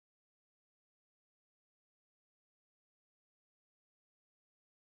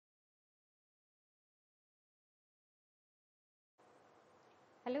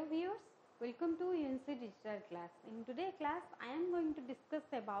Hello viewers, welcome to UNC Digital class. In today's class, I am going to discuss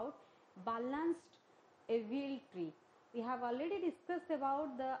about balanced Avl tree. We have already discussed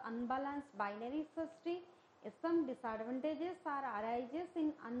about the unbalanced binary search tree. Some disadvantages are arises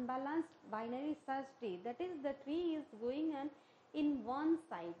in unbalanced binary search tree. That is, the tree is going on in one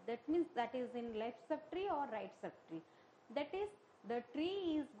side. That means that is in left subtree or right subtree. That is, the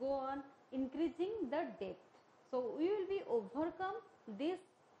tree is go on increasing the depth. So we will be overcome this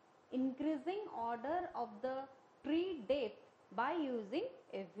increasing order of the tree depth by using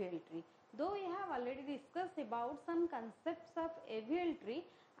Avl tree. Though we have already discussed about some concepts of Avl tree,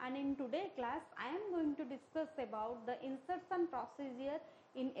 and in today's class I am going to discuss about the insertion procedure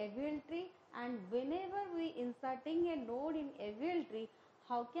in Avl tree, and whenever we inserting a node in Avl tree,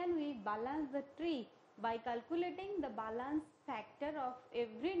 how can we balance the tree by calculating the balance factor of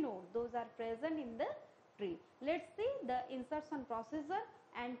every node those are present in the tree. Let's see the insertion procedure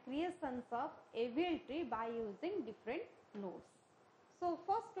and creations of Avl tree by using different nodes. So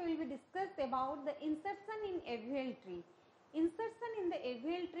first we will discuss about the insertion in Avl tree. Insertion in the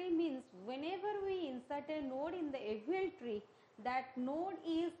Avl tree means whenever we insert a node in the Avl tree, that node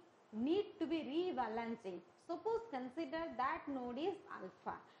is need to be rebalancing. Suppose consider that node is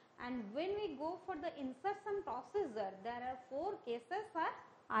alpha, and when we go for the insertion procedure, there are four cases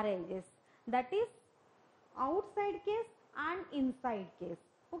arises. That is outside case and inside case.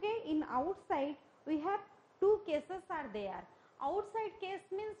 Okay, in outside we have two cases are there. Outside case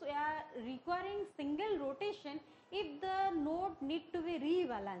means we are requiring single rotation if the node need to be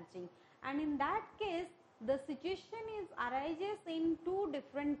rebalancing, and in that case the situation is arises in two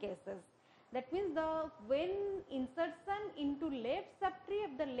different cases. That means when insertion into left subtree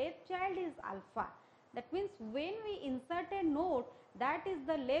of the left child is alpha, that means when we insert a node that is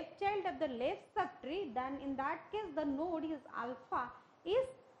the left child of the left subtree, then in that case the node is alpha is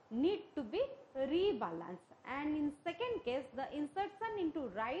need to be rebalanced. And in second case, the insertion into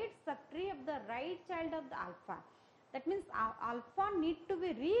right subtree of the right child of the alpha, that means alpha need to be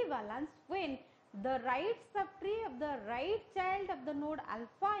rebalanced when the right subtree of the right child of the node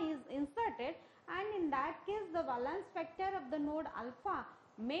alpha is inserted, and in that case the balance factor of the node alpha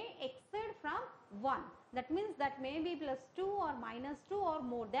may exceed from 1. That means that may be plus 2 or minus 2 or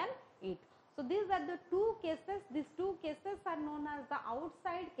more than 8. So these are the two cases. These two cases are known as the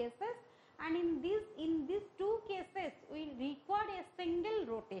outside cases, and in these two cases we require a single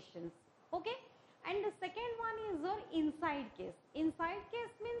rotations. Okay, and the second one is your inside case. Inside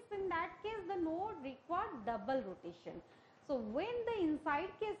case means in that case the node require double rotation. So when the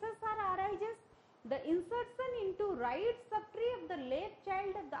inside cases are arises, the insertion into right subtree of the left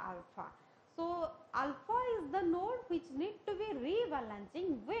child of the alpha. So alpha is the node which need to be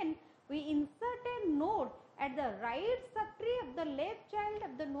rebalancing when we insert a node at the right subtree of the left child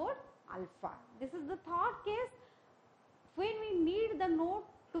of the node alpha. This is the third case when we need the node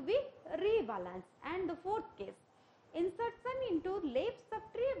to be rebalanced. And the fourth case, insertion into left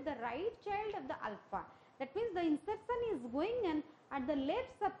subtree of the right child of the alpha. That means the insertion is going on at the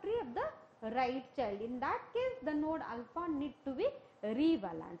left subtree of the right child. In that case the node alpha need to be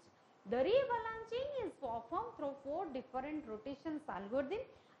rebalanced. The rebalancing is performed through four different rotations algorithm,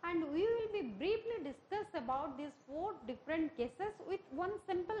 and we will be briefly discuss about these four different cases with one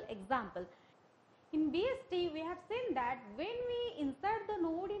simple example. In BST we have seen that when we insert the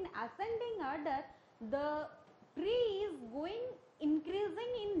node in ascending order, the tree is going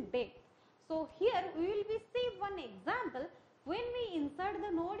increasing in depth. So here we will be see one example when we insert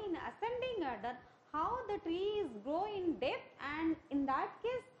the node in ascending order, how the tree is grow in depth, and in that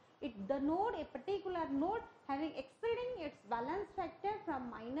case the node, a particular node having exceeding its balance factor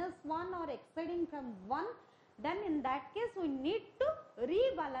from -1 or exceeding from 1, then in that case we need to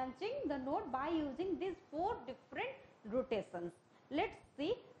rebalancing the node by using these four different rotations. Let's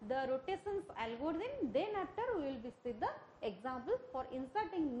see the rotations algorithm, then after we will be see the example for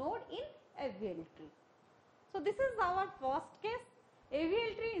inserting node in Avl tree. So this is our first case,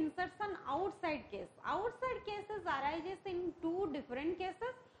 Avl tree insertion outside case. Outside cases arises in two different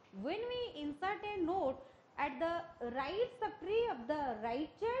cases. When we insert a node at the right subtree of the right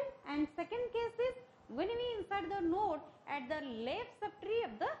child, and second case is when we insert the node at the left subtree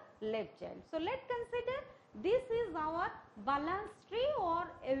of the left child. So let's consider this is our balance tree or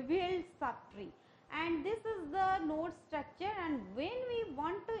Avl subtree, and this is the node structure, and when we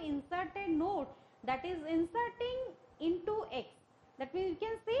want to insert a node that is inserting into X, that means you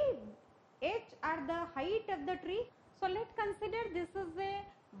can see H are the height of the tree. So let's consider this is a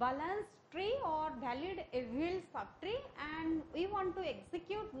balanced tree or valid Avl subtree, and we want to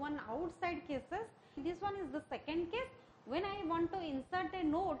execute one outside cases. This one is the second case. when I want to insert a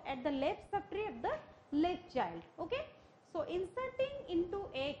node at the left subtree of the left child. Okay. So inserting into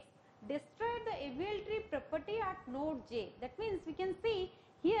X destroy the Avl tree property at node J. That means we can see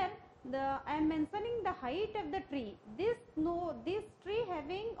here I am mentioning the height of the tree. This tree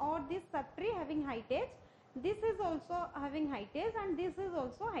having, or this subtree having height h, this is also having height h, and this is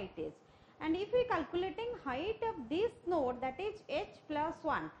also height h. And if we calculating height of this node, that is h plus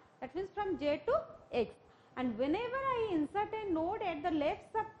 1, that means from J to X, and whenever I insert a node at the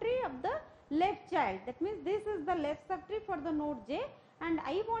left subtree of the left child, that means this is the left subtree for the node J, and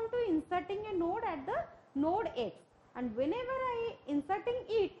I want to inserting a node at the node X, and whenever I inserting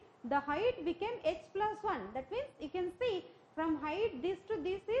it, the height became h plus 1. That means you can see from height this to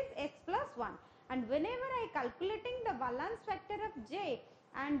this is h plus 1, and whenever I calculating the balance factor of J,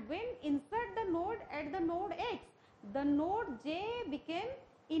 and when insert the node at the node X, the node J became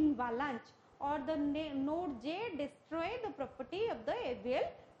invalence, or the node J destroy the property of the Avl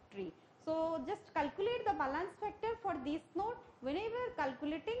tree. So just calculate the balance factor for this node. Whenever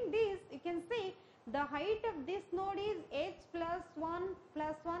calculating this, you can see the height of this node is h plus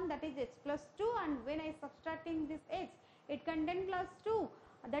 1, that is h plus 2, and when I subtracting this h, it contain plus 2.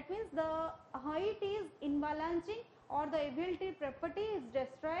 That means the height is imbalancing, or the Avl tree property is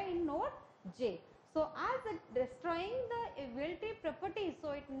destroyed in node J. So as it destroying the Avl tree property,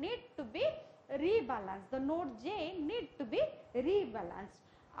 so it need to be rebalanced. The node J need to be rebalanced.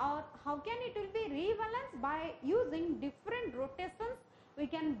 Or how can it will be rebalanced? By using different rotations, we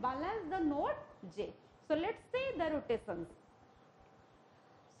can balance the node J. So let's see the rotations.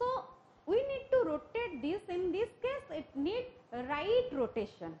 So we need to rotate this. In this case, it needs right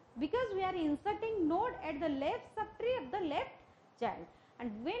rotation, because we are inserting node at the left subtree of the left child,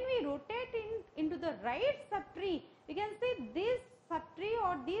 and when we rotate into the right subtree, you can see this subtree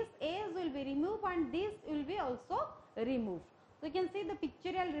or this A's will be removed, and this will be also removed. So you can see the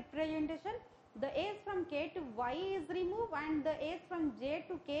pictorial representation. The A's from K to Y is removed, and the A's from J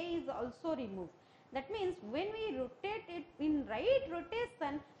to K is also removed. That means when we rotate it in right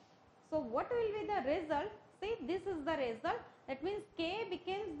rotation, so what will be the result? See, this is the result. That means K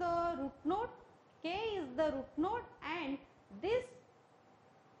becomes the root node, K is the root node, and this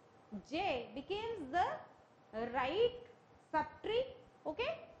J becomes the right subtree.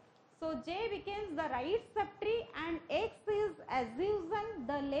 Okay. So J becomes the right subtree, and X is as usual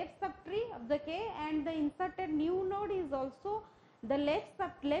the left subtree of the K, and the inserted new node is also the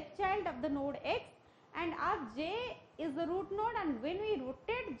left child of the node X, and as J is the root node, and when we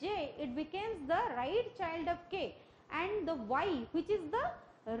rotate J, it becomes the right child of K, and the Y, which is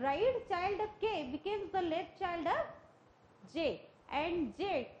the right child of K, becomes the left child of J, and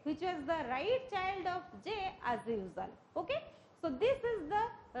J, which was the right child of J, as usual. Okay. So this is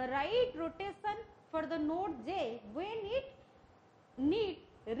the right rotation for the node J when it need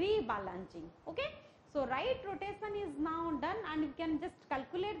rebalancing. Okay. So right rotation is now done, and you can just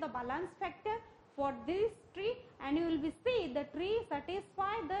calculate the balance factor for this tree, and you will be see the tree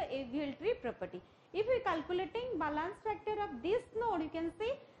satisfy the Avl tree property. If we calculating balance factor of this node, you can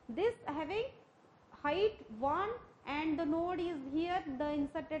see this having height 1, and the node is here the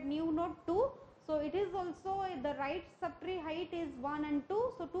inserted new node 2. So it is also the right subtree height is 1 and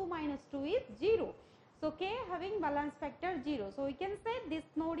 2. So 2 minus 2 is 0. So K having balance factor 0. So we can say this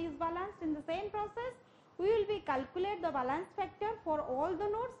node is balanced. In the same process, we will be calculate the balance factor for all the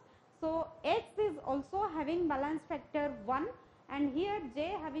nodes. So X is also having balance factor 1, and here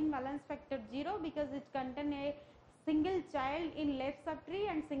J having balance factor 0, because it contain a single child in left subtree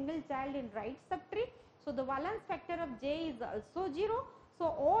and single child in right subtree. So the balance factor of J is also 0. So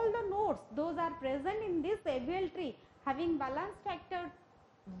all the nodes those are present in this Avl tree having balance factor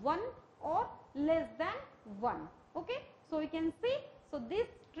 1 or less than 1. Okay. So we can see, so this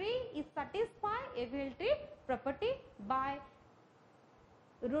tree is satisfy Avl tree property by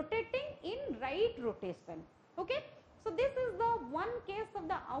rotating in right rotation. Okay. So this is the one case of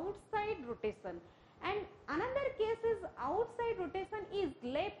the outside rotation, and another case is outside rotation is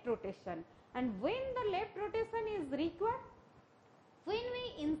left rotation. And when the left rotation is required, when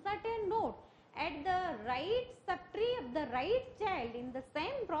we insert a node at the right subtree of the right child, in the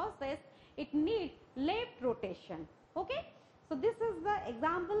same process it needs left rotation. Okay. So this is the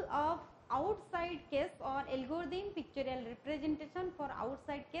example of outside case or algorithm pictorial representation for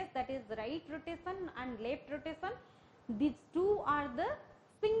outside case, that is right rotation and left rotation. These two are the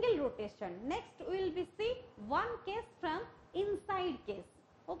single rotation. Next we will be see one case from inside case.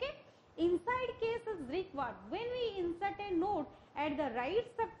 Okay. Inside case is required when we insert a node at the right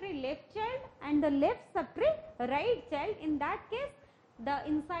subtree left child and the left subtree right child. In that case, the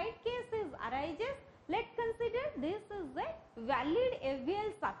inside case is arises let's consider this is a valid AVL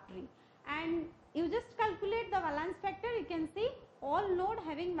subtree, and you just calculate the valence factor. You can see all node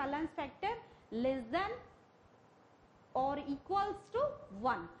having valence factor less than or equals to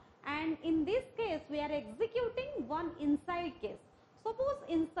 1, and in this case we are executing one inside case. Suppose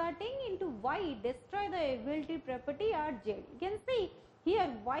inserting into Y destroy the Avl Tree property at Z. You can see here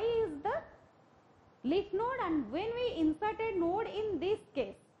Y is the leaf node, and when we insert a node in this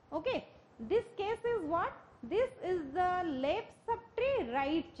case, okay, this case is what? This is the left subtree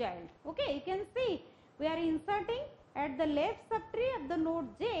right child. Okay, you can see we are inserting at the left subtree of the node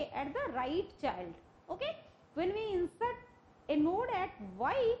J at the right child. Okay, when we insert a node at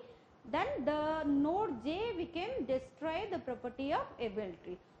Y, then the node J we can destroy the property of Avl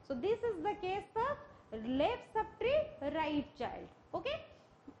Tree. So this is the case of left subtree right child. Okay,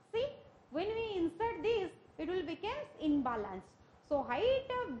 see, when we insert this, it will become imbalanced. So height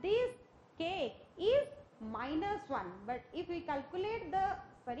of this K is -1, but if we calculate the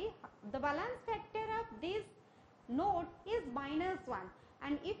valence factor of this node is -1,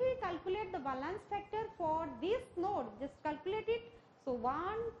 and if we calculate the valence factor for this node, just calculate it. So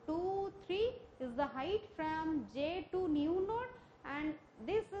 1, 2, 3 is the height from J to new node, and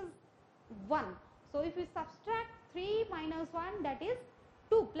this is 1. So if we subtract 3 minus 1, that is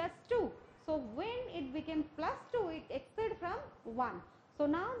 2 plus 2. So when it becomes plus 2, it exceeds from 1. So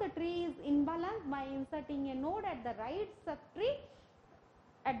now the tree is imbalanced by inserting a node at the right subtree,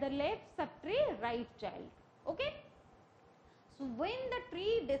 at the left subtree right child. Okay. So when the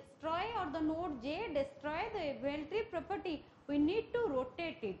tree destroy or the node J destroy the Avl Tree property, we need to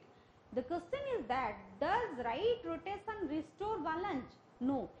rotate it. The question is that does right rotation restore valence?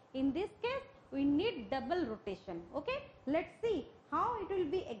 No. In this case, we need double rotation. Okay. Let's see how it will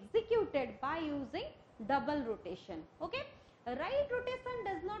be executed by using double rotation. Okay. Right rotation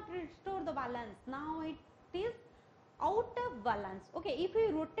does not restore the valence. Now it is out of valence. Okay. If we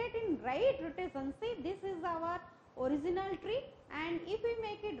rotate in right rotation, see, this is our original tree, and if we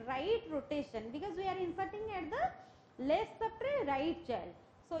make it right rotation, because we are inserting at the left subtree right child.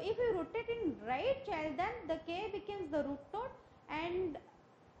 So if we rotate in right child, then the K becomes the root node and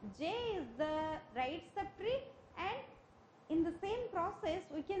J is the right subtree, and in the same process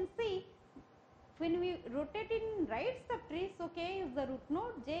we can see when we rotate in right subtree, so K is the root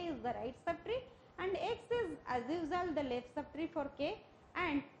node, J is the right subtree, and X is as usual the left subtree for K,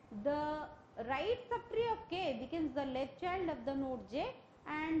 and the right subtree of K becomes the left child of the node J,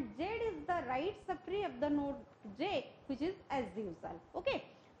 and Z is the right subtree of the node J, which is as usual. Okay,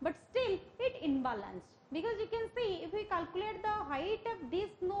 but still it imbalanced, because you can see if we calculate the height of this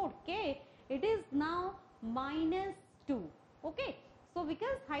node K, it is now -2. Okay, so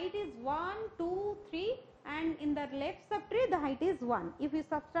because height is 1, 2, 3, and in the left subtree the height is 1. If we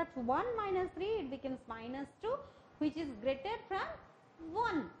subtract 1 minus 3, it becomes -2, which is greater from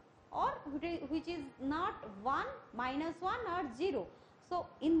 1, or which is not 1, -1 or 0. So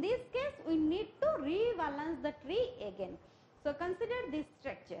in this case we need to rebalance the tree again. So consider this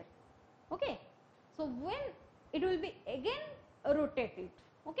structure. Okay, so when it will be again rotated.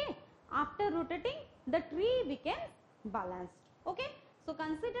 Okay, after rotating the tree becomes balanced. Okay, so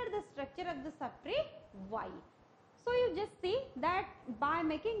consider the structure of the subtree Y. So you just see that by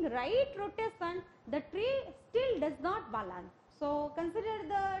making right rotation, the tree still does not balance. So consider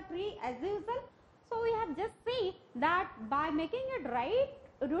the tree as usual. So we have just see that by making it right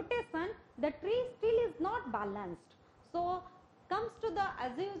rotation, the tree still is not balanced. So comes to the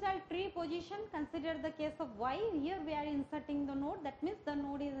as usual tree position. Consider the case of Y. Here we are inserting the node. That means the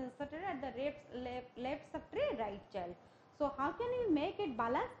node is inserted at the left subtree right child. So how can we make it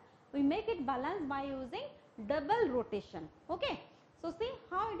balanced? We make it balanced by using double rotation. Okay. So see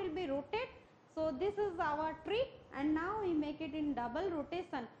how it will be rotated. So this is our tree, and now we make it in double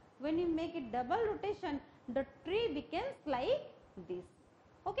rotation. When you make it double rotation, the tree becomes like this.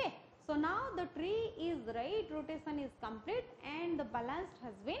 Okay. So now the tree is right rotation is complete and the balance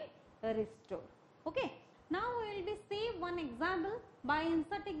has been restored. Okay. Now we will be see one example by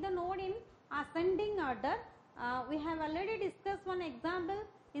inserting the node in ascending order. We have already discussed one example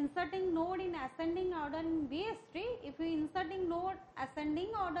inserting node in ascending order in BS tree. If we inserting node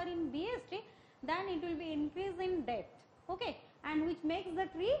ascending order in BS tree, then it will be increase in depth. Okay, and which makes the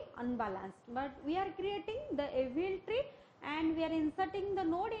tree unbalanced. But we are creating the Avl tree and we are inserting the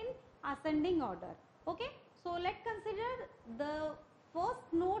node in ascending order. Okay, so let's consider the first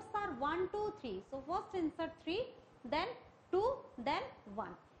nodes are 1, 2, 3. So first insert 3, then 2, then 1.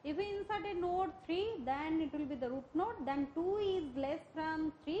 If we insert a node 3, then it will be the root node, then 2 is less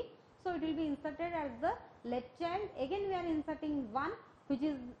from 3, so it will be inserted as the left child. Again we are inserting 1, which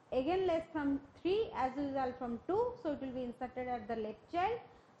is again less from 3 as usual from 2, so it will be inserted at the left child.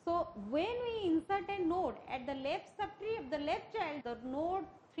 So when we insert a node at the left subtree of the left child, the node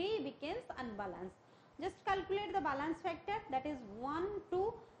 3 becomes unbalanced. Just calculate the balance factor, that is 1,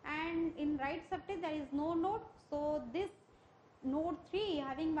 2, and in right subtree there is no node, so this node 3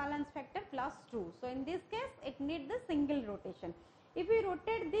 having balance factor plus 2. So in this case it needs the single rotation. If we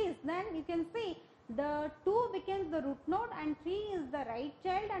rotate this, then you can see the 2 becomes the root node and 3 is the right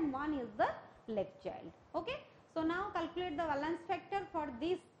child and 1 is the left child. Okay. So now calculate the balance factor for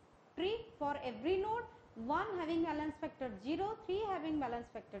this tree for every node. 1 having balance factor 0, 3 having balance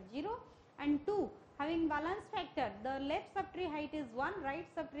factor 0 and 2 having balance factor. The left subtree height is 1, right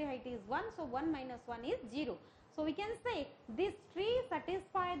subtree height is 1, so 1 minus 1 is 0. So we can say this tree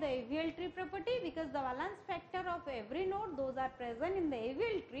satisfy the Avl tree property because the balance factor of every node those are present in the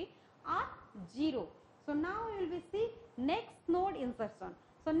Avl tree are 0. So now we will be see next node insertion.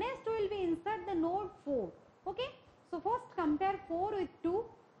 So next we will be insert the node 4. Okay. So first compare 4 with 2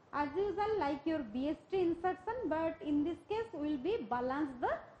 as usual like your BST insertion, but in this case we will be balance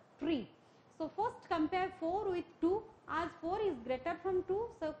the tree. So first compare 4 with 2 as 4 is greater from 2,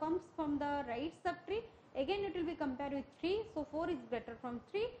 so comes from the right subtree. Again it will be compared with 3, so 4 is greater from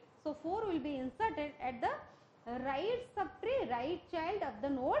 3, so 4 will be inserted at the right subtree, right child of the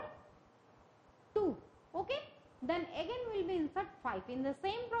node 2. Okay. Then again we will be insert 5. In the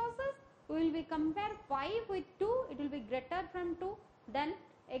same process we will be compare 5 with 2, it will be greater from 2, then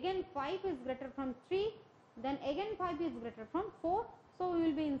again 5 is greater from 3, then again 5 is greater from 4, so we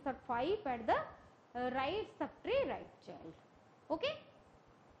will be insert 5 at the right subtree, right child. Okay.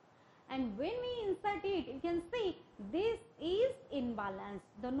 And when we insert it, you can see this is imbalance.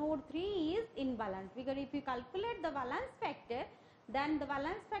 The node 3 is imbalance because if you calculate the balance factor, then the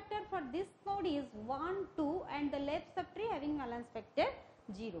balance factor for this node is 1, 2 and the left subtree having balance factor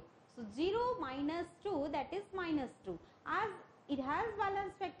 0. So 0 minus 2, that is minus 2. As it has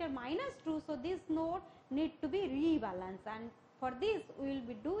balance factor minus 2, so this node need to be rebalanced, and for this we will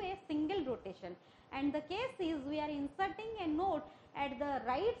be do a single rotation. And the case is we are inserting a node at the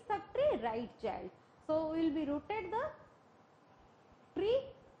right subtree, right child. So we will be rotate the tree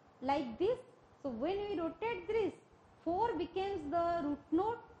like this. So when we rotate this, 4 becomes the root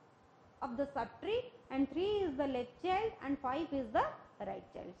node of the subtree and 3 is the left child and 5 is the right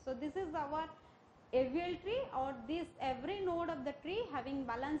child. So this is our Avl tree, or this every node of the tree having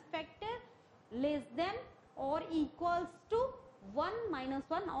balance factor less than or equals to 1, minus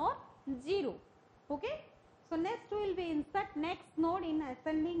 1 or 0. Okay. So next we will be insert next node in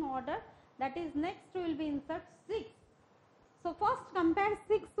ascending order, that is next we will be insert 6. So first compare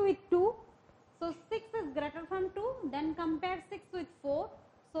 6 with 2. So 6 is greater from 2, then compare 6 with 4.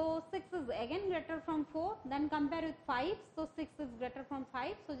 So 6 is again greater from 4, then compare with 5. So 6 is greater from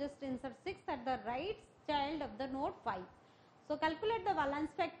 5. So just insert 6 at the right child of the node 5. So calculate the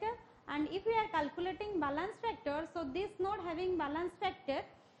balance factor, and if we are calculating balance factor, so this node having balance factor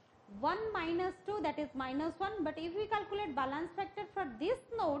 1 minus 2, that is minus 1, but if we calculate balance factor for this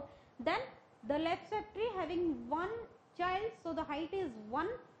node, then the left subtree having 1 child, so the height is 1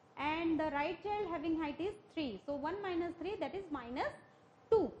 and the right child having height is 3. So 1 minus 3, that is minus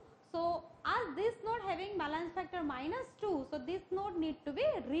 2. So as this node having balance factor minus 2, so this node need to be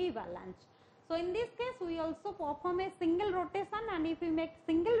rebalanced. So in this case we also perform a single rotation, and if we make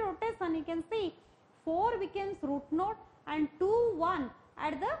single rotation, you can see 4 becomes root node and 2, 1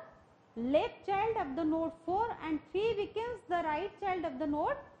 at the left child of the node 4 and 3 becomes the right child of the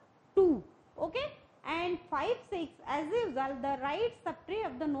node 2. Okay. And 5, 6 as usual the right subtree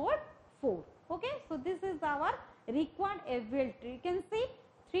of the node 4. Okay. So this is our required Avl tree. You can see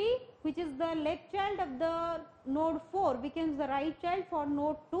 3, which is the left child of the node 4, becomes the right child for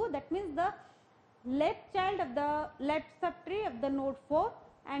node 2. That means the left child of the left subtree of the node 4,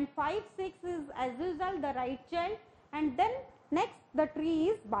 and 5, 6 is as usual the right child, and then next the tree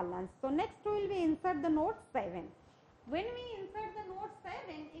is balanced. So next we will be insert the node 7. When we insert the node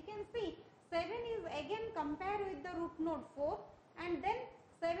 7, you can see 7 is again compared with the root node 4, and then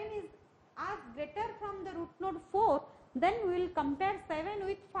 7 is as greater from the root node 4, then we will compare 7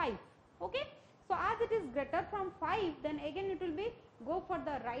 with 5. Okay. So as it is greater from 5, then again it will be go for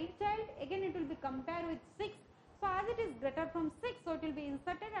the right child, again it will be compared with 6. So as it is greater from 6, so it will be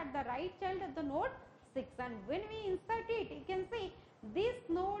inserted at the right child of the node 6, and when we insert it, you can see this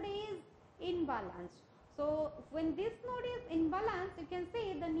node is imbalanced. So when this node is imbalanced, you can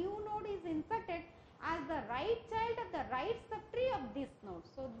see the new node is inserted as the right child of the right subtree of this node.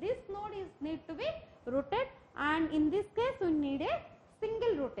 So this node is need to be rotated, and in this case we need a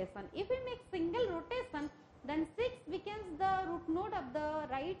single rotation. If we make single rotation, then 6 becomes the root node of the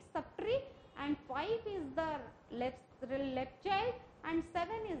right subtree, and 5 is the left child, and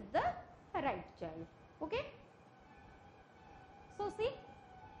 7 is the right child. Okay. So see,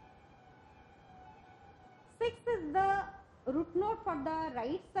 6 is the root node for the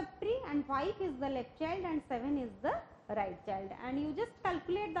right subtree, and 5 is the left child, and 7 is the right child. And you just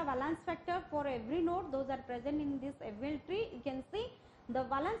calculate the valence factor for every node those are present in this Avl tree. You can see the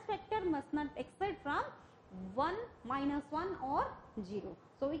valence factor must not exceed from 1, -1 or 0.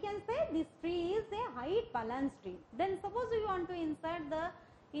 So we can say this tree is a height balanced tree. Then suppose we want to insert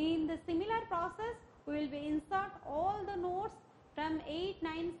in the similar process, we will be insert all the nodes from 8,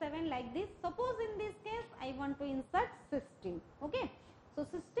 9, 7 like this. Suppose in this case I want to insert 16. Okay. So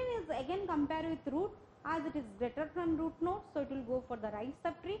 16 is again compared with root, as it is greater from root node, so it will go for the right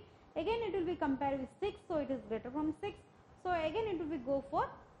subtree. Again it will be compared with 6, so it is greater from 6. So again it will be go for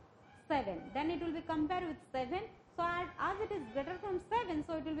 7. Then it will be compared with 7. So as it is greater from 7,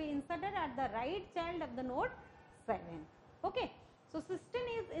 so it will be inserted at the right child of the node 7. Okay. So 16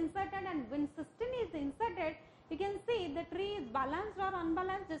 is inserted, and when 16 is inserted, you can see the tree is balanced or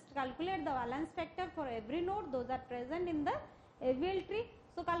unbalanced. Just calculate the valence factor for every node those are present in the Avl tree.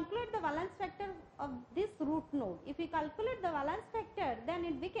 So calculate the valence factor of this root node. If you calculate the valence factor, then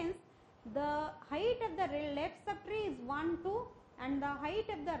it becomes the height of the left subtree is 1, 2, and the height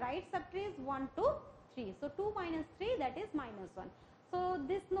of the right subtree is 1, 2, 3. So 2 minus 3, that is -1. So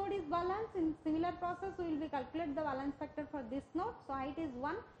this node is balanced. In similar process, we will be calculate the valence factor for this node. So height is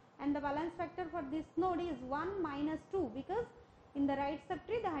 1, and the valence factor for this node is 1 minus 2, because in the right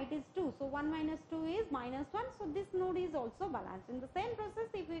subtree the height is 2. So 1 minus 2 is -1. So this node is also balanced. In the same process,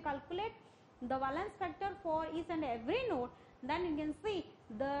 if we calculate the valence factor for each and every node, then you can see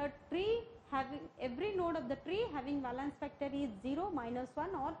the tree having every node of the tree having valence factor is 0,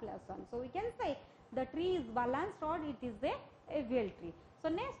 -1 or +1. So we can say the tree is balanced or it is a Avl tree. So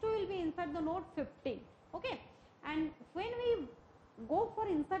next we will be insert the node 15. Okay. And when we go for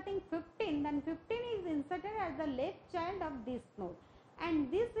inserting 15, then 15 is inserted as the left child of this node,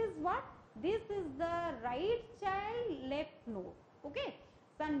 and this is what? This is the right child left node. Okay.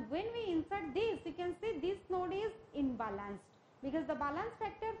 So and when we insert this, you can see this node is imbalanced, because the balance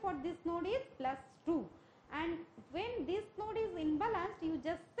factor for this node is +2, and when this node is imbalanced, you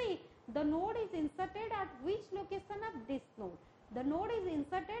just see the node is inserted at which location of this node. The node is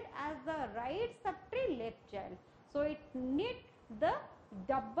inserted as the right subtree left child, so it needs the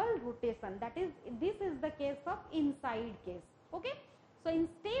double rotation. That is, this is the case of inside case. Okay. So in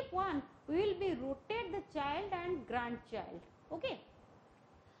step 1, we will be rotate the child and grandchild. Okay.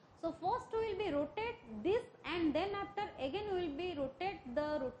 So first we will be rotate this, and then after again we will be rotate the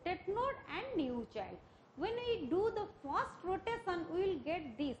rotate node and new child. When we do the first rotation, we will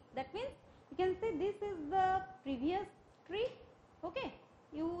get this. That means you can see this is the previous tree. Okay.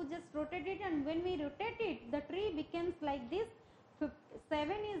 You just rotate it, and when we rotate it, the tree becomes like this.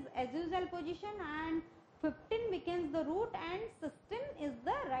 7 is as usual position, and 15 becomes the root, and 16 is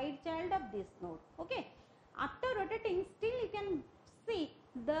the right child of this node. Okay. After rotating, still you can see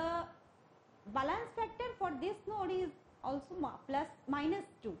the valence factor for this node is also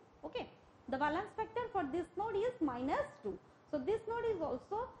 -2. Okay. The valence factor for this node is -2. So this node is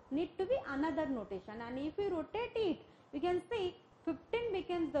also need to be another notation, and if you rotate it, you can see 15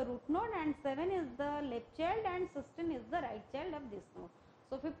 becomes the root node, and 7 is the left child, and 16 is the right child of this node.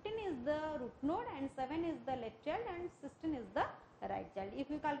 So 15 is the root node, and 7 is the left child, and 16 is the right child.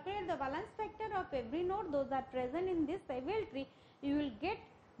 If you calculate the valence factor of every node those are present in this Avl tree, you will get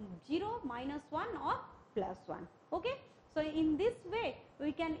 0, -1 or +1. Okay. So in this way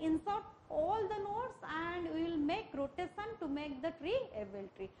we can insert all the nodes, and we will make rotation to make the tree Avl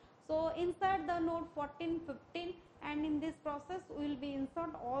tree. So insert the node 14, 15, and in this process we will be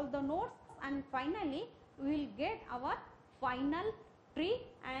insert all the nodes, and finally we will get our final tree,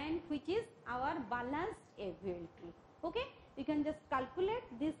 and which is our balanced Avl tree. Okay. You can just calculate,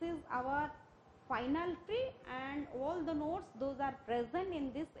 this is our final tree, and all the nodes those are present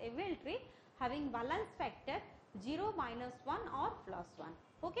in this Avl tree having valence factor 0, -1 or +1.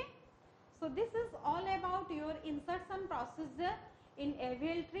 Okay. So this is all about your insertion procedure in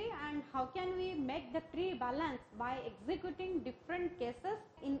Avl tree, and how can we make the tree balance by executing different cases.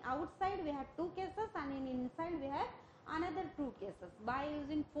 In outside we have 2 cases, and in inside we have another 2 cases. By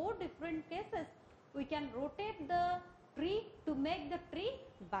using 4 different cases, we can rotate the tree to make the tree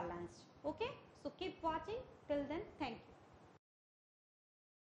balanced. Okay. So keep watching till then. Thank you.